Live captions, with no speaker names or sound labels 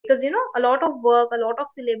because a lot of work, a lot of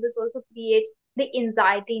syllabus also creates the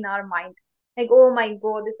anxiety in our mind, like, oh my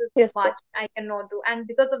god, this is too Yes, much, I cannot do, and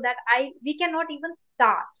because of that I we cannot even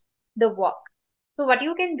start the work. So what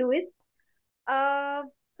you can do is, uh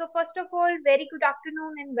so first of all, very good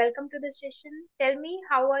afternoon and welcome to the session. Tell me,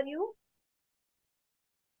 how are you?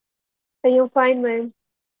 I am fine, ma'am.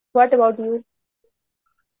 What about you?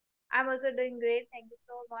 I'm also doing great, thank you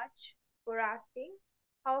so much for asking.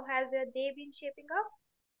 How has your day been shaping up?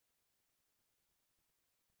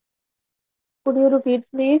 Could you repeat,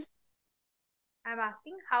 please? I'm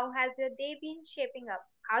asking, how has your day been shaping up?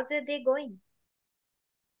 How's your day going?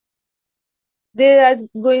 They are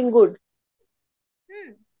going good.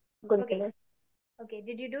 Hmm. Good, Okay. ma'am. Okay.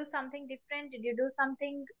 Did you do something different? Did you do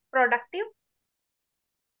something productive?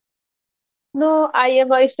 No, I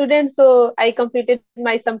am a student, so I completed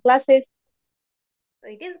my some classes. So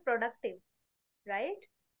it is productive, right?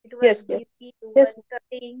 It was Yes, yes, busy, you were yes.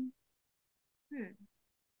 studying. Hmm.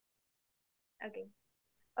 Okay.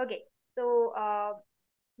 Okay. So,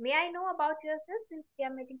 may I know about yourself since we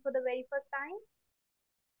are meeting for the very first time?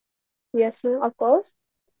 Yes, ma'am, of course.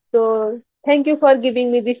 So, thank you for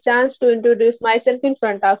giving me this chance to introduce myself in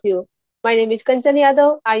front of you. My name is Kanchan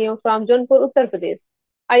Yadav. I am from Jaunpur, Uttar Pradesh.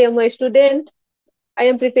 I am a student. I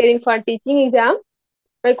am preparing for teaching exam.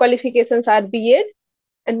 My qualifications are B.Ed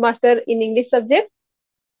and Master in English subject.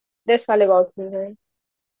 That's all about me, ma'am.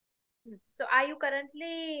 Hmm. So, are you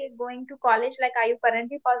currently going to college? Like, are you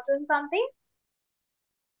currently pursuing something?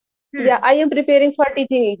 Yeah, Hmm. I am preparing for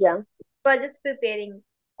teaching exam. You are just preparing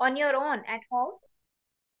on your own at home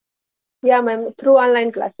Yeah, ma'am, through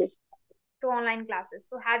online classes. to online classes.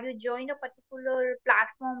 So, have you joined a particular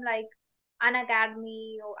platform like an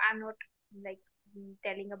academy? Or I'm not like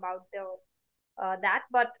telling about the that,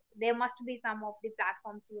 but there must be some of the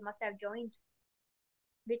platforms you must have joined.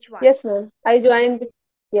 Which one? Yes, ma'am. I joined.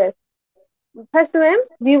 Yes. First, ma'am,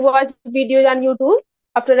 we watch videos on YouTube.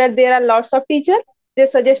 After that, there are lots of teachers. They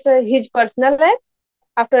suggest his personal life.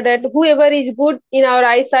 After that, whoever is good in our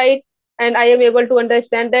eyesight and I am able to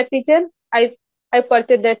understand that teacher, I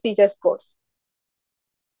purchase that teacher's course.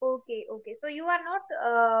 Okay, okay. So you are not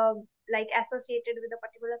like associated with a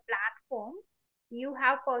particular platform. You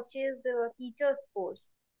have purchased a teacher's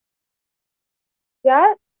course.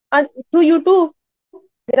 Yeah, and through YouTube,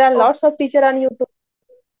 there are Oh, lots of teacher on YouTube.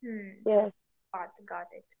 hmm. Yes. Got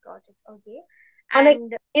it, got it. Okay. And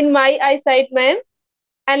And in my eyesight, ma'am,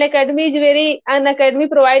 an academy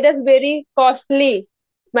provides very costly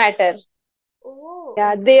matter. oh,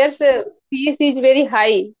 Yeah, okay. their fees is very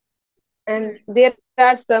high, and Hmm. there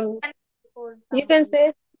are some, And for you can somebody.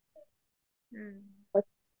 say, Hmm.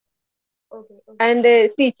 Okay, okay. and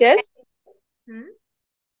Hmm.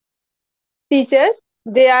 teachers,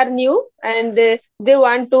 they are new and they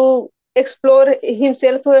want to explore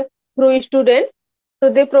himself through student, so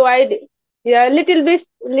they provide, yeah, little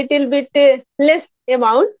bit less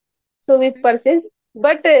amount, so we Hmm. purchase.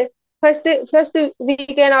 But first we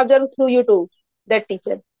can observe through YouTube that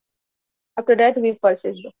teacher. After that, we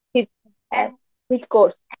purchase his uh, And his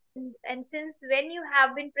course. and since when you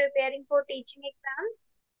have been preparing for teaching exams?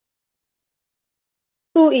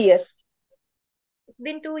 2 years. It's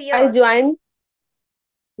been two I years. joined.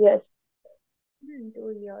 Yes.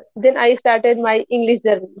 2 years. Then I started my English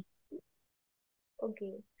journey.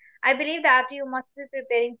 Okay. I believe that you must be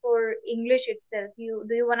preparing for English itself. You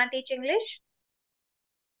do you wanna teach English?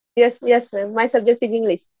 Yes, yes, ma'am. My subject is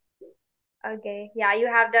English. Okay. Yeah, you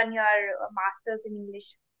have done your masters in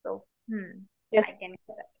English, so Yes. I can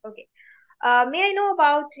get that. Okay. May I know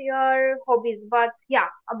about your hobbies? But yeah,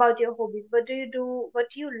 about your hobbies. What do you do? What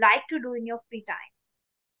do you like to do in your free time?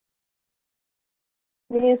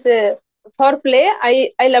 Means for play,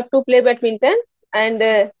 I love to play badminton,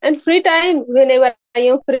 and free time whenever I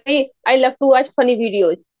am free, I love to watch funny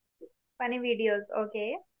videos. Funny videos.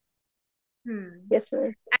 Okay. Hmm. Yes,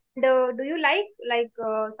 ma'am. And do you like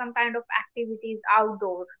some kind of activities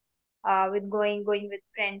outdoor? With going with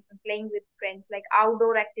friends and playing with friends, like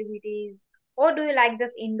outdoor activities, or do you like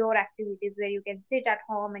just indoor activities where you can sit at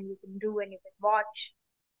home and you can do and you can watch?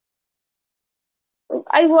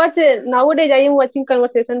 I watch nowadays. I am watching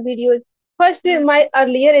conversation videos. First, Hmm. my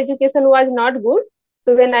earlier education was not good,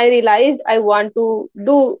 so when I realized I want to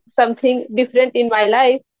do something different in my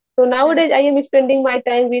life, so Hmm. nowadays I am spending my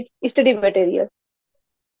time with study material.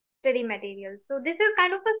 Study materials. So this is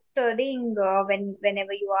kind of a studying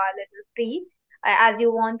whenever you are a little free, as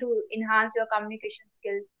you want to enhance your communication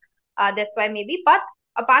skills. That's why maybe. But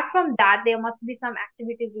apart from that, there must be some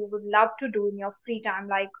activities you would love to do in your free time,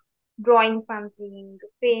 like drawing something,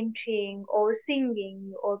 painting, or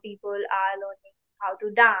singing, or people are learning how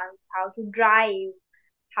to dance, how to drive.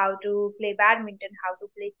 how to play badminton, how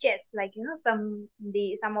to play chess, like some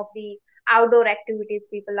of the outdoor activities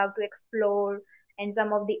people love to explore, and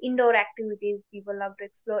some of the indoor activities people love to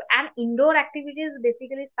explore. And indoor activities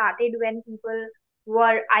basically started when people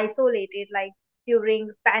were isolated, like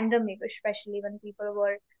during pandemic, especially when people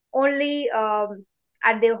were only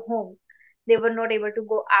at their home. They were not able to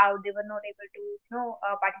go out, they were not able to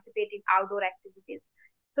participate in outdoor activities.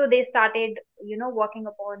 So they started working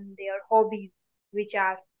upon their hobbies, which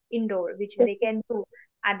are indoor, which Yes, they can do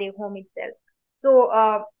at their home itself. So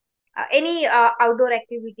any outdoor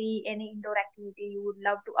activity, any indoor activity you would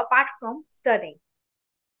love to, apart from studying?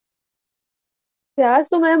 yeah.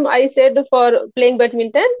 So, ma'am, I said for playing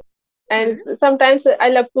badminton, and Hmm. sometimes I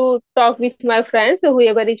love to talk with my friends,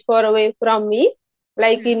 whoever is far away from me,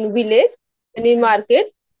 like Hmm. in village and in Hmm.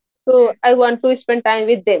 market. So Hmm. I want to spend time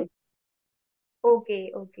with them.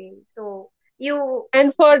 Okay, okay. So you.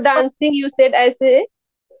 And for dancing, you said I say,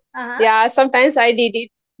 Uh-huh. yeah, sometimes I did it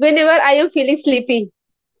whenever I am feeling sleepy.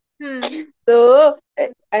 Hmm. So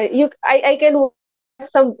I can watch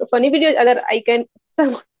some funny videos, other I can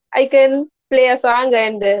some I can play a song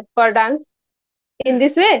and for dance in Hmm.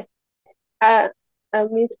 this way. Uh,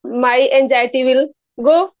 means my anxiety will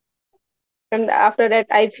go, and after that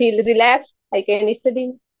I feel relaxed. I can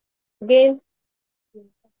study again. Okay,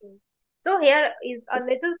 okay. So here is a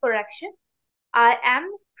little correction. I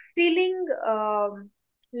am feeling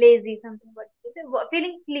lazy, something, but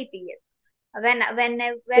feeling sleepy. Yes. When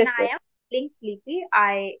Yes, I ma'am. am feeling sleepy,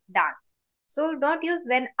 I dance. So don't use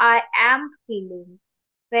when I am feeling.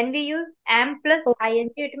 When we use am plus Oh,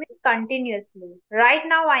 ing, it means continuously. Right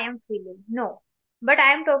now I am feeling. No. But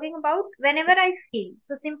I am talking about whenever I feel.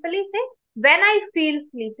 So simply say when I feel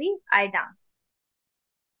sleepy, I dance.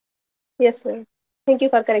 yes, ma'am. Thank you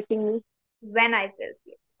for correcting me. When I feel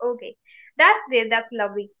sleepy. Okay. That's great. That's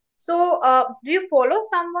lovely. So do you follow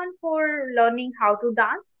someone for learning how to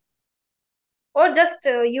dance? Or just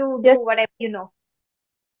you do Yes, whatever you know?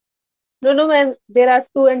 no, no, ma'am. There are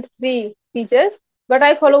two and three teachers, but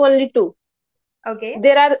I follow only two. Okay.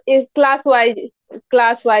 There are class wise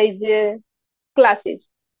classes.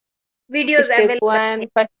 Videos Step available. one,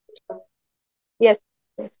 first. Yes,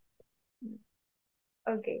 yes.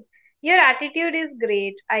 Okay. Your attitude is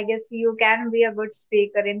great. I guess you can be a good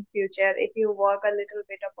speaker in future if you work a little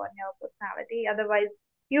bit upon your personality. Otherwise,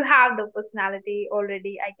 you have the personality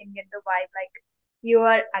already. I can get the vibe like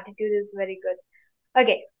your attitude is very good.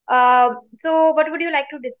 Okay. So what would you like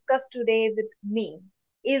to discuss today with me?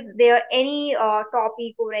 Is there any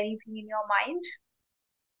topic or anything in your mind?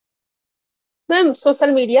 Ma'am,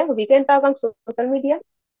 social media. We can talk on social media.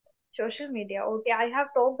 Social media. Okay, I have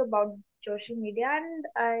talked about social media, and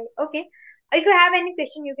I okay. If you have any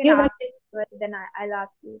question, you can You have, ask. But then I'll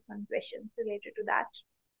ask you some questions related to that.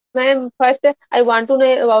 ma'am. First, I want to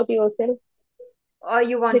know about yourself Or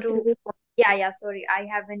you want little to? bit. Yeah, yeah. Sorry, I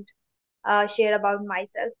haven't shared about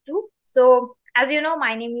myself too. So, as you know,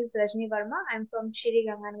 my name is Rajni Verma. I'm from Shri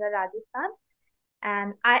Ganganagar, Rajasthan,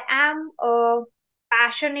 and I am a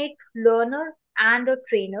passionate learner and a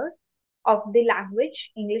trainer of the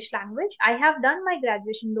language, English language. I have done my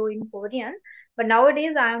graduation though in Korean, but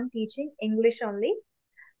nowadays I am teaching English only.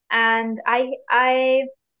 And I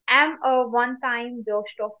am a one-time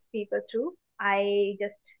Talk speaker too. I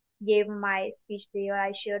just gave my speech there.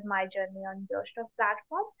 I shared my journey on Talk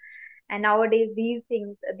platform. And nowadays,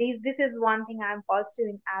 this is one thing I'm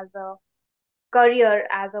pursuing as a career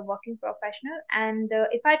as a working professional. And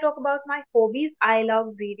if I talk about my hobbies, I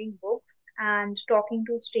love reading books and talking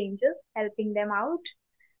to strangers, helping them out.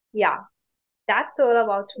 Yeah, that's all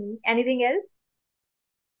about me. Anything else?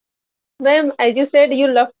 Ma'am, as you said, you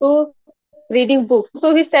love to reading books.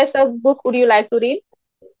 So, which types of book would you like to read?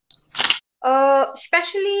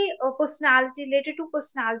 Especially personality related to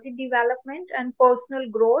personality development and personal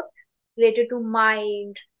growth related to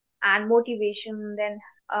mind and motivation, then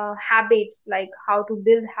habits, like how to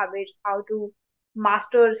build habits, how to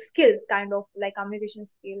master skills, kind of like communication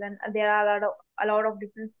skill. And there are a lot of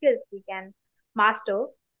different skills we can master.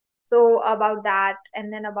 So about that,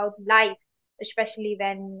 and then about life, especially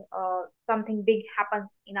when something big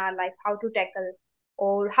happens in our life, how to tackle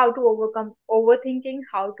or how to overcome overthinking,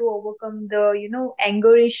 how to overcome the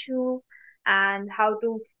anger issue, and how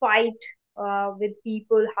to fight with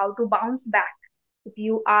people, how to bounce back if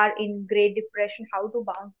you are in great depression, how to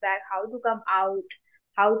bounce back, how to come out,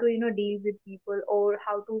 how to deal with people, or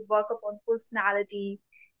how to work upon personality.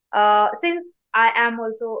 Since I am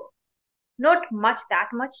also not much that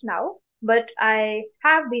much now, but I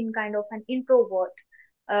have been kind of an introvert.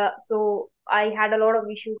 So I had a lot of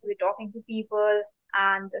issues with talking to people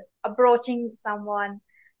and approaching someone.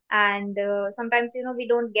 and sometimes we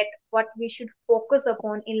don't get what we should focus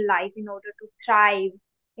upon in life in order to thrive,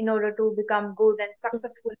 in order to become good and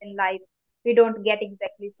successful in life. We don't get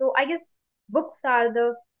exactly. So I guess books are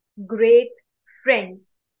the great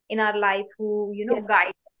friends in our life who Yes.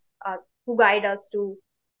 guide us, who guide us to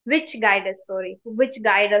which guide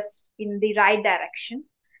us in the right direction.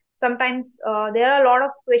 Sometimes there are a lot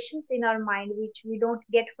of questions in our mind which we don't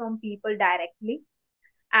get from people directly,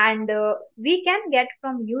 and we can get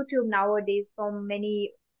from YouTube nowadays, from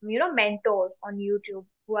many mentors on YouTube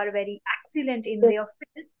who are very excellent in Yes. their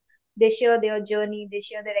fields. They share their journey, they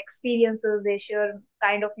share their experiences, they share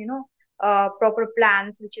kind of proper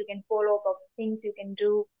plans which you can follow up, things you can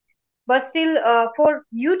do. But still, for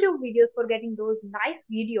YouTube videos, for getting those nice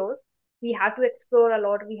videos, we have to explore a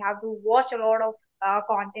lot, we have to watch a lot of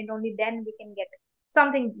content, only then we can get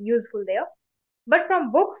something useful there. But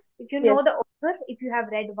from books, if you know Yes. the author, if you have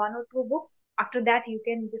read one or two books, after that you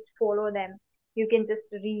can just follow them. You can just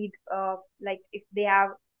read, like if they have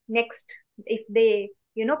next, if they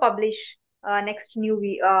publish next new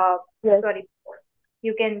Yes. sorry, books,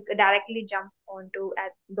 you can directly jump onto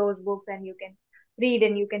at those books and you can read,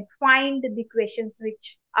 and you can find the questions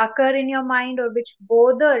which occur in your mind or which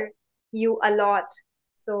bother you a lot.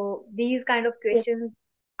 So these kind of Yes. questions,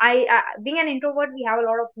 being an introvert, we have a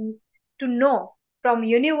lot of things to know from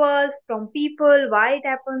universe, from people, why it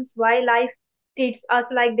happens, why life treats us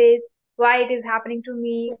like this, why it is happening to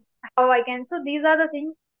me, Yes. how I can. So these are the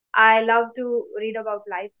things I love to read about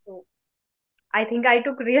life. So I think I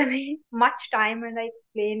took really much time and I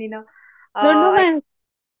explained, No, no, I ma'am.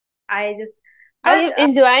 I just, I but am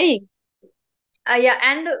enjoying. yeah,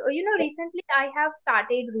 and Yes. recently I have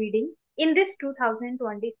started reading in this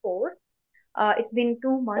 2024. It's been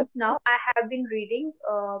 2 months now. Okay. I have been reading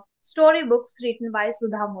storybooks written by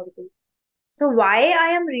Sudha Murthy. So why I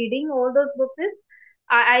am reading all those books is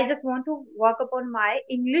I just want to work upon my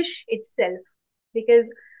English itself, because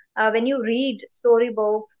when you read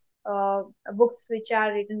storybooks, books which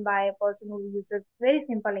are written by a person who uses very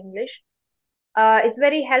simple English, it's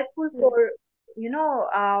very helpful Yes. for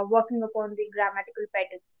working upon the grammatical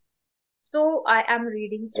patterns. So I am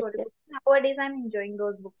reading Yes. Yes. storybooks nowadays. I'm enjoying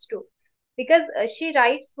those books too, because she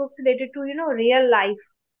writes books related to real life,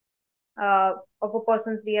 uh, of a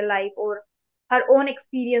person's real life, or her own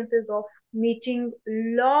experiences of meeting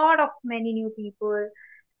lot of many new people,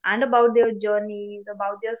 and about their journeys,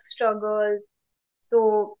 about their struggles.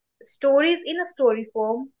 So stories in a story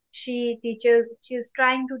form, she is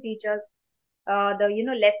trying to teach us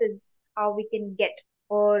the lessons how we can get,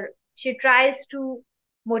 or she tries to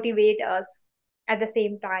motivate us at the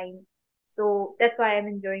same time. So that's why I'm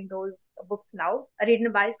enjoying those books now,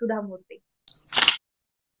 written by Sudha Murthy.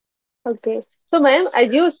 Okay. So, ma'am,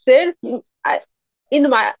 as you said, I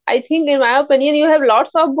think, in my opinion, you have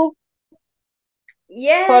lots of books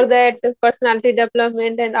for Yes. that personality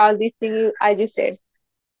development and all these things, as you said.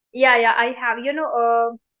 Yeah, I have.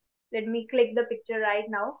 Let me click the picture right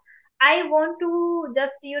now. I want to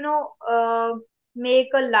just make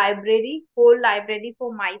a library, whole library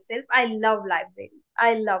for myself. I love library.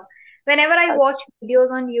 I love whenever I Okay. watch videos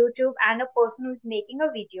on YouTube and a person who is making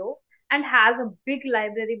a video and has a big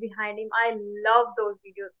library behind him. I love those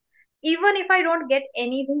videos. Even if I don't get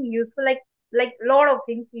anything useful, like lot of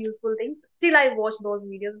things, useful things, still I watch those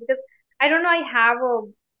videos, because I don't know, I have a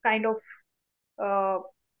kind of uh,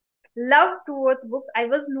 love towards books. I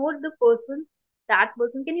was not the person, that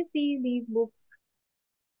person. Can you see these books?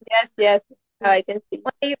 Yes, yes, I can see.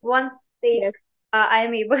 Only once they, Yes. I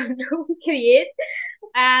am able to create.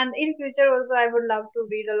 And in future also, I would love to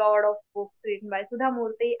read a lot of books written by Sudha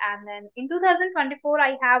Murthy. And then in 2024,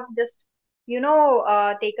 I have just,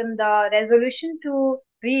 taken the resolution to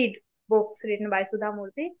read books written by Sudha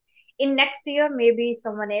Murthy. In next year, maybe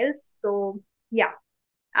someone else. So yeah,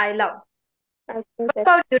 I love. Okay, What yes.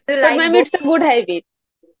 about you? Do you But, like ma'am, books? it's a good habit.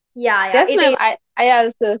 Yeah, Yes, it ma'am. is. I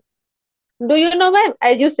also. Do you know, ma'am,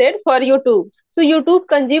 as you said, for YouTube. So YouTube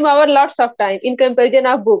consume our lots of time in comparison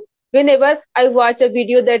of book. Whenever I watch a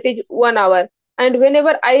video that is 1 hour, and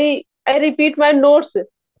whenever I repeat my notes,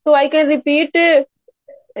 so I can repeat,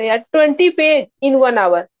 yeah, 20 page in 1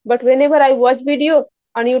 hour. But whenever I watch video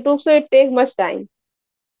on YouTube, so it takes much time.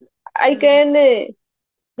 I Mm. can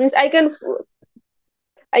means I can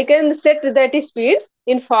set that speed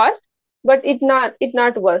in fast, but it not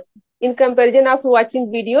worse. In comparison of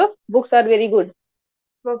watching video, books are very good.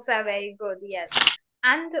 Books are very good, yes.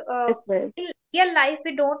 And Yes, ma'am. in real life,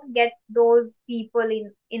 we don't get those people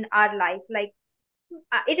in our life. Like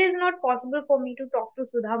it is not possible for me to talk to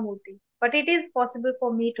Sudha Murthy, but it is possible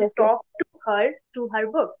for me to Yes, yes, talk to her through her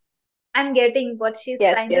books. I'm getting what she's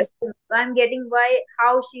Yes, trying to yes, say. I'm getting why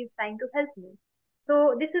how she's trying to help me.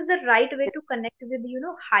 So this is the right way to connect with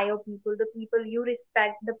higher people, the people you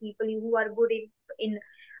respect, the people who are good in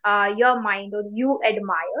your mind or you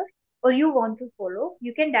admire or you want to follow.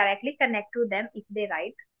 You can directly connect to them if they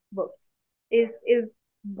write books. Is yes,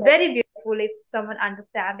 very beautiful if someone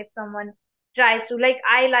understand, if someone tries to, like,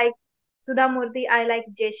 I like Sudha Murthy, I like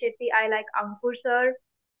Jay Shetty, I like Ankur sir,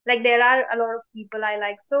 like there are a lot of people I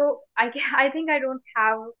like. So I think I don't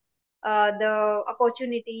have the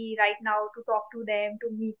opportunity right now to talk to them, to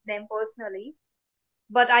meet them personally,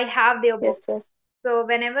 but I have their yes, books. yes, So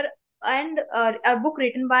whenever, and a book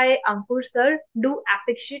written by Ankur sir, Do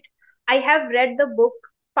Epic Shit, I have read the book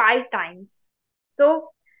 5 times. So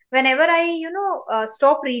whenever I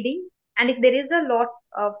stop reading, and if there is a lot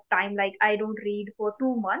of time, like I don't read for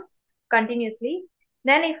 2 months continuously,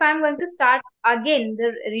 then if I'm going to start again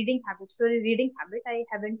the reading habit, so the reading habit I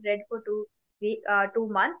haven't read for 2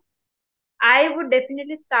 months, I would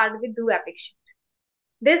definitely start with Do Epic Shit.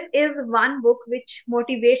 This is one book which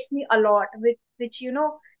motivates me a lot, which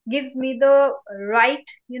gives me the right,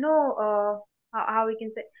 how we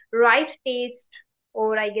can say, right taste,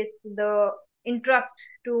 or I guess the interest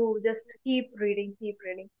to just keep reading.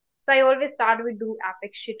 So I always start with Do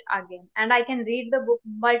Epic Shit again, and I can read the book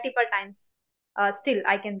multiple times. Still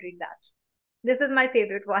I can read that. This is my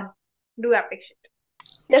favorite one. Do Epic Shit.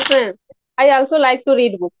 yes, ma'am. I also like to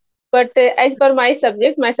read books, but as per my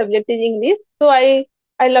subject is English, so I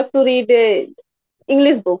love to read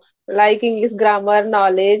English books like English grammar,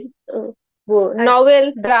 knowledge, Okay.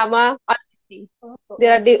 novel, drama, all these things. Oh,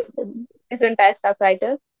 There are okay. different types of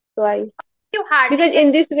writers. So I, You hardly because get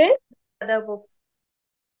in this way, other books.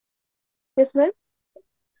 yes, ma'am.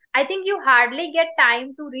 I think you hardly get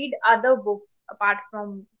time to read other books apart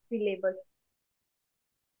from syllabus,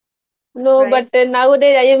 No, right? but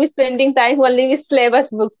nowadays I am spending time only with syllabus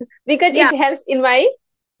books because Yeah. it helps in my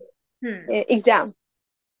Hmm. exam.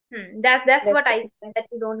 That's That's what I why. said, that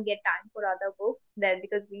you don't get time for other books, that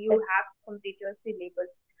because you Yes. have to complete your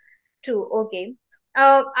syllabus too. Okay.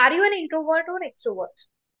 Are you an introvert or extrovert?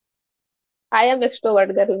 I am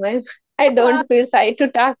extrovert girl, ma'am. I Uh, don't feel shy to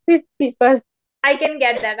talk with people. I can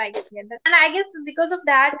get that. I can get that. And I guess because of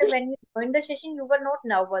that, when you joined the session, you were not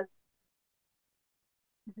nervous.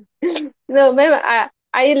 No, ma'am.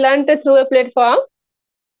 I learned through a platform.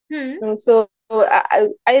 Hmm. So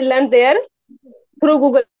I learned there through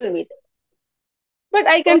Google Meet. But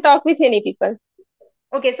I can Okay. talk with any people.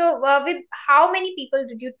 Okay. So, with how many people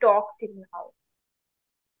did you talk till now?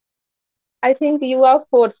 I think you are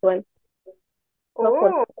fourth one. Or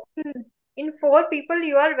fourth. Oh, hmm. In 4 people,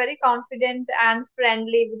 you are very confident and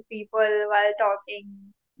friendly with people while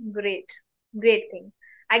talking. Great, great thing.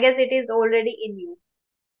 I guess it is already in you.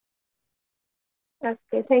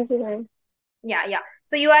 Okay, thank you, ma'am. Yeah, yeah.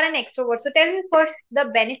 So you are an extrovert. So tell me first the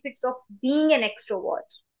benefits of being an extrovert.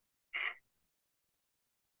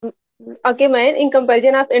 Okay, man. In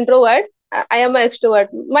comparison of introvert, I am an extrovert.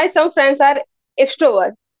 My some friends are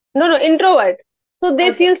extrovert. No, no, introvert. So they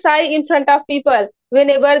Okay. feel shy in front of people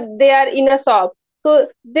whenever they are in a shop. So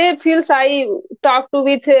they feel shy talk to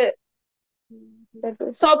with that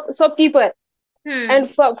shopkeeper. Hmm. And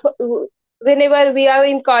whenever we are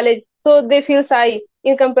in college, so they feel shy.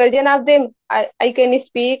 In comparison of them, I can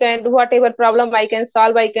speak and whatever problem I can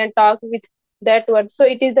solve, I can talk with that word. So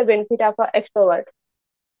it is the benefit of an extrovert.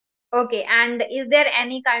 Okay. And is there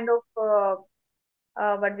any kind of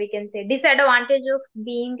what we can say disadvantage of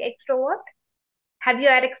being extrovert? Have you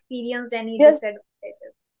ever experienced any Yes.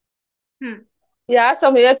 disadvantages? Hmm. Yeah,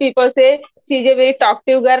 somewhere people say she's a very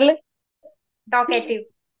talkative girl. Talkative.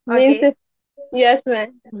 Means Okay. yes,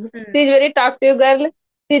 ma'am. Hmm. She's very talkative girl.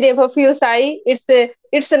 She never feels shy.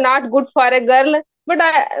 It's not good for a girl.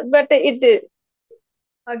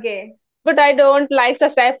 Okay. But I don't like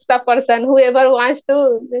such types of person. Whoever wants,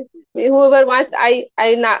 I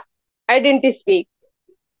didn't speak.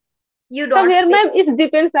 You don't Somewhere, speak. ma'am, it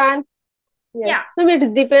depends on yes. Yeah. Ma'am,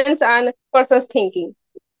 it depends on person's thinking.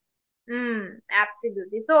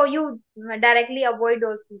 Absolutely. So you directly avoid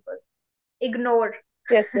those people. Ignore.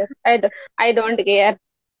 Yes, yes. I don't care.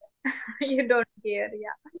 You don't care.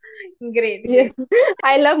 Yeah. Great, Yes, great.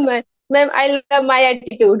 I love my ma'am. I love my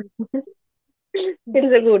attitude. It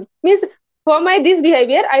is a good means for my this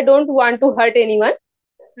behavior. I don't want to hurt anyone.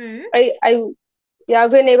 Hmm. I yeah.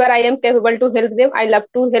 Whenever I am capable to help them, I love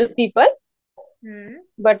to help people. Hmm.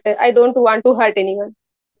 But I don't want to hurt anyone.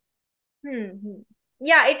 Hmm.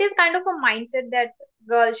 Yeah, it is kind of a mindset that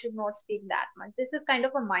girls should not speak that much. This is kind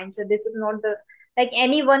of a mindset. This is not the, like,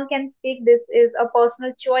 anyone can speak. This is a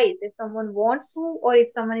personal choice. If someone wants to, or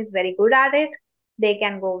if someone is very good at it, they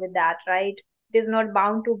can go with that, right? It is not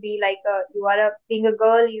bound to be like you are being a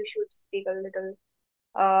girl, you should speak a little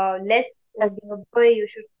less, or Yes, being a boy, you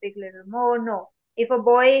should speak a little more. No. If a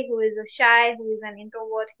boy who is a shy, who is an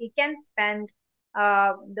introvert, he can spend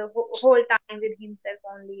the whole time with himself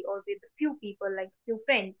only, or with few people, like few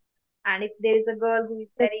friends. And if there is a girl who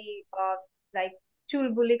is yes, very like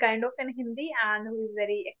chulbuli kind of in Hindi, and who is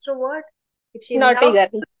very extrovert, if she naughty loves girl.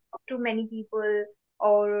 to talk to many people,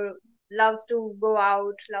 or loves to go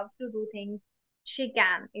out, loves to do things, she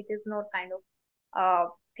can. It is not kind of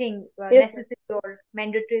thing, Yes, ma'am. necessary or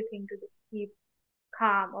mandatory thing to just keep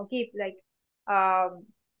calm, or keep like um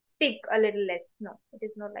speak a little less. No, it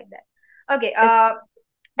is not like that. Okay. Yes.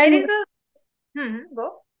 There And is a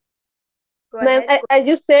go ma'am, ahead. Go. as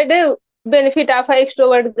you said, benefit of a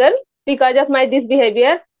extrovert girl because of my this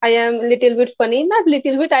behavior. I am little bit funny, not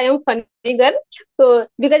little bit. I am funny girl. So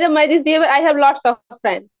because of my this behavior, I have lots of friends.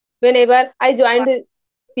 Whenever I joined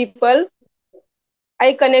people,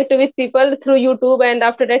 I connect with people through YouTube and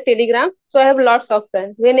after that Telegram. So I have lots of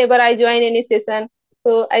friends. Whenever I join any session,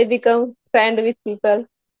 so I become friend with people.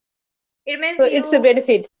 It means So it's a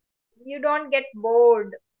benefit. you don't get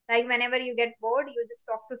bored. Like whenever you get bored, you just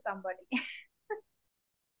talk to somebody.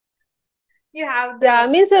 You have Yeah, the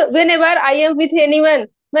means whenever I am with anyone,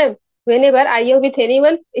 ma'am, whenever I am with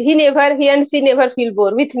anyone, he and she never feel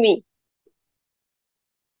bored with me.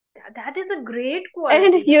 that is a great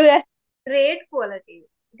And quality. No? you, Great quality.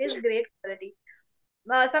 It is great quality.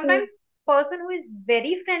 Sometimes person who is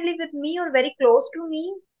very friendly with me or very close to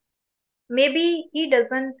me, maybe he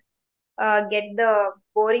doesn't get the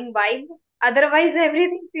boring vibe. Otherwise,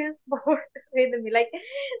 everything feels bored with me. Like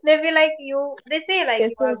they feel like you. They say like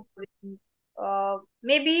yes, you are ma'am. boring.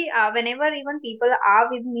 Maybe whenever even people are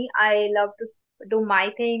with me, I love to do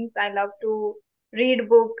my things. I love to read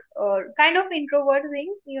book or kind of introvert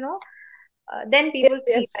things. Then Yes, people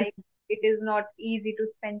feel yes, like it is not easy to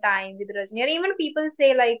spend time with Rajni. Or even people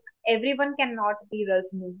say like everyone cannot be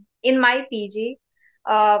Rajni. In my PG,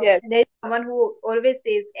 yes, there's someone who always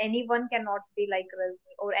says anyone cannot be like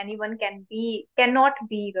Rajni, or anyone cannot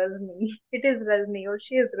be Rajni. It is Rajni, or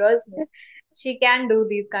she is Rajni. She can do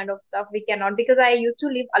these kind of stuff. We cannot, because I used to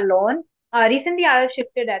live alone. Recently, I have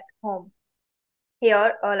shifted at home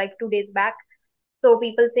here, like 2 days back. So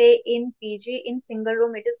people say in PG, in single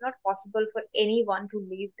room, it is not possible for anyone to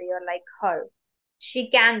live there like her. She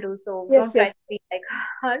can do so. yes, Don't try yes. to be like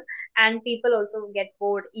her. And people also get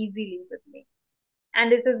bored easily with me.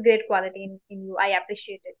 And this is great quality in you. I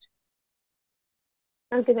appreciate it.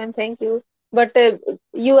 Okay, ma'am, thank you. But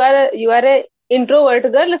you are a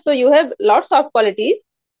introvert girl, so you have lots of qualities.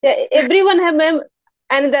 Yeah, everyone have, ma'am,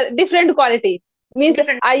 another different quality. Means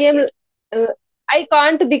Different. I am, uh, I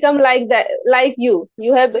can't become like that, like you.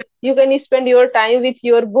 You can spend your time with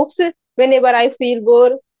your books. Whenever I feel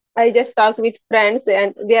bored, I just talk with friends,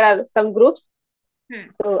 and there are some groups, Hmm.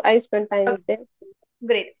 so I spend time Okay, with them.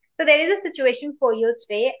 great. So there is a situation for you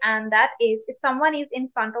today, and that is if someone is in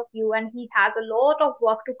front of you and he has a lot of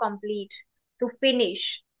work to complete, to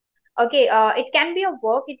finish. Okay, it can be a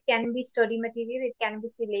work, it can be study material, it can be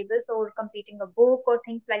syllabus or completing a book or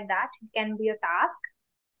things like that. It can be a task.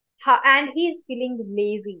 And he is feeling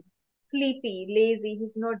lazy, sleepy, lazy.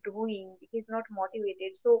 He's not doing, he's not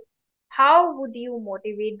motivated. So, how would you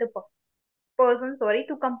motivate the person, sorry,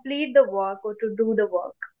 to complete the work or to do the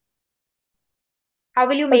work? How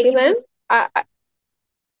will you make Okay, him ma'am. to? I,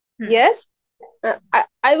 Hmm. yes,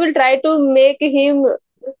 I will try to make him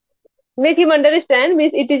understand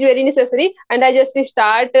means it is very necessary, and I just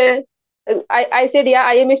start I said, yeah,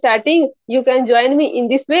 I am starting, you can join me in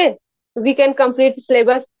this way, we can complete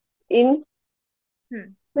syllabus in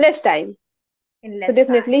Hmm. less time. In So less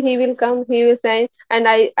time. definitely he will come, he will sign, and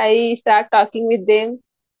I start talking with them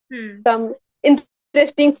Hmm. some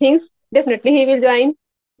interesting things, definitely he will join.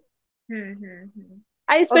 Hmm. Hmm. Hmm.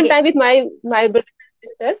 I spend Okay. time with my brothers and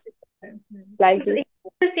sisters Hmm. Hmm. like this.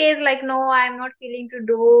 If he says like, no, I'm not feeling to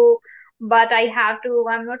do, but I have to.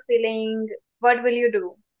 I'm not feeling. What will you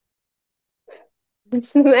do?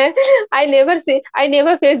 I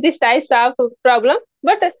never face this type of problem,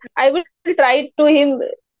 but I will try to him.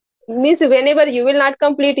 Means whenever you will not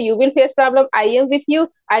complete, you will face problem, I am with you,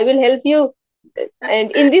 I will help you,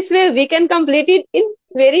 and in this way we can complete it in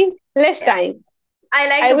very less Yeah. time. I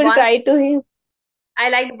I liked will one try to him. I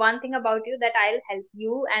liked one thing about you, that I'll help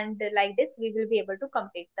you, and like this we will be able to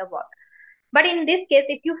complete the work. But in this case,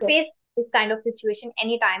 if you Yes, face this kind of situation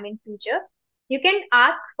anytime in future, you can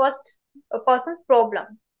ask first a person's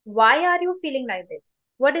problem. Why are you feeling like this?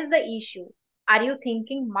 What is the issue? Are you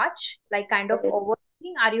thinking much? Like kind of yes,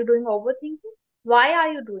 overthinking? Are you doing overthinking? Why are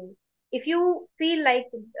you doing? if you feel like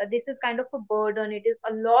this is kind of a burden, it is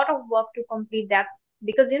a lot of work to complete that,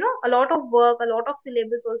 because a lot of work, a lot of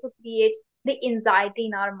syllabus also creates the anxiety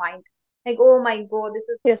in our mind, like, oh my god, this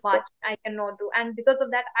is too Yes, much, yes, I cannot do, and because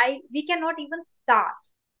of that we cannot even start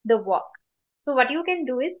the work. So what you can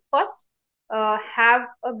do is first, have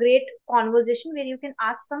a great conversation where you can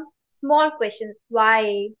ask some small questions.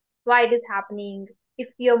 Why it is happening? If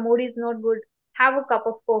your mood is not good, have a cup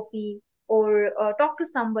of coffee, or talk to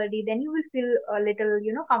somebody, then you will feel a little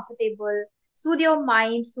comfortable, soothe your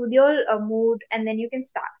mind, soothe your mood, and then you can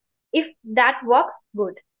start. If that works,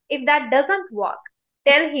 good. If that doesn't work,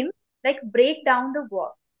 tell him, like, break down the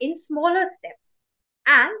work in smaller steps.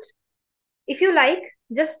 And if you like,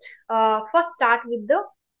 just first start with the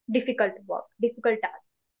difficult work, difficult task.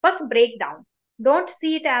 First break down. Don't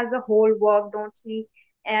see it as a whole work, don't see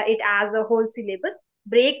it as a whole syllabus.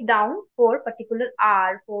 Break down for particular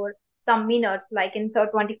hour, for some minutes, like in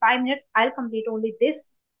 25 minutes I'll complete only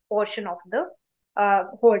this portion of the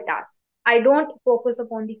whole task. I don't focus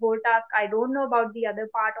upon the whole task, I don't know about the other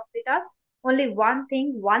part of the task. Only one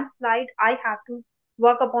thing, one slide, I have to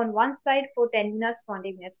work upon one slide for 10 minutes,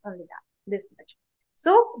 20 minutes, only that, this much.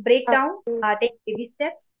 So break down, okay, take baby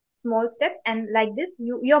steps, small steps, and like this,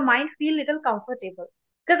 your mind feel little comfortable,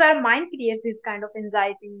 because our mind creates this kind of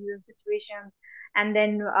anxiety and situations, and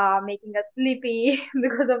then making us sleepy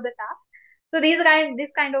because of the task. So this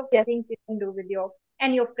kind of yes, things you can do with your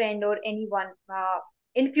friend or anyone.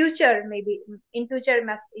 In future, maybe in future,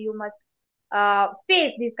 you must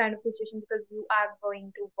face these kind of situations, because you are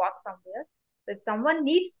going to work somewhere. So if someone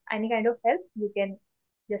needs any kind of help, you can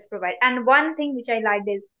just provide. And one thing which I liked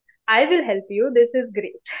is, I will help you. This is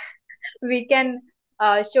great. We can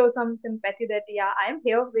show some sympathy that, yeah, I am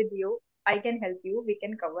here with you. I can help you. We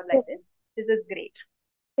can cover like yes, this. This is great.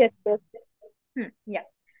 yes, yes. Yeah.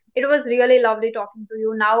 It was really lovely talking to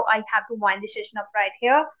you. Now I have to wind the session up right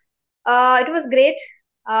here. It was great.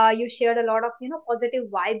 You shared a lot of positive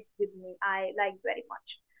vibes with me. I liked very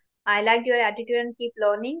much. I liked your attitude, and keep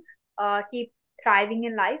learning. Keep thriving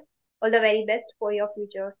in life. All the very best for your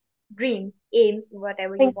future dreams, aims,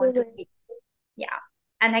 whatever you Thank you, want to ma'am. be. Yeah.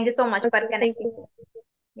 And thank you so much for Okay, thank connecting. you.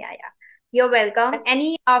 Yeah, yeah. You're welcome. Bye.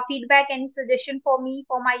 Any feedback, any suggestion for me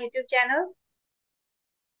for my YouTube channel?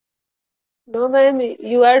 No, ma'am,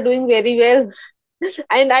 you are doing very well.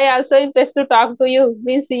 And I also impressed to talk to you.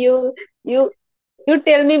 Means you, you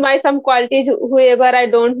tell me my some qualities whoever I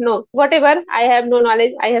don't know. Whatever I have no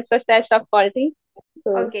knowledge, I have such types of quality.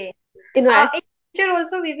 So Okay. in my In future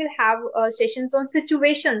also we will have sessions on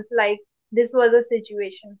situations, like this was a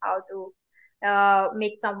situation, how to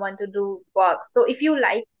make someone to do work. So if you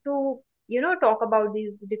like to talk about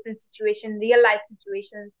these different situations, real life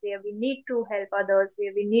situations where we need to help others,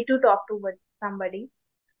 where we need to talk to somebody,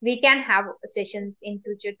 we can have sessions in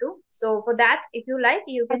future too. So for that, if you like,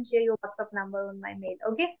 you can share your WhatsApp number on my mail.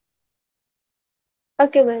 Okay.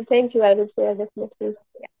 okay, ma'am. Thank you. I will share definitely.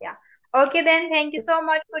 Yeah, yeah. Okay, then, thank you so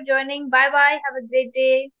much for joining. Bye bye, have a great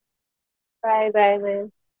day. Bye, bye,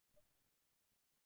 ma'am.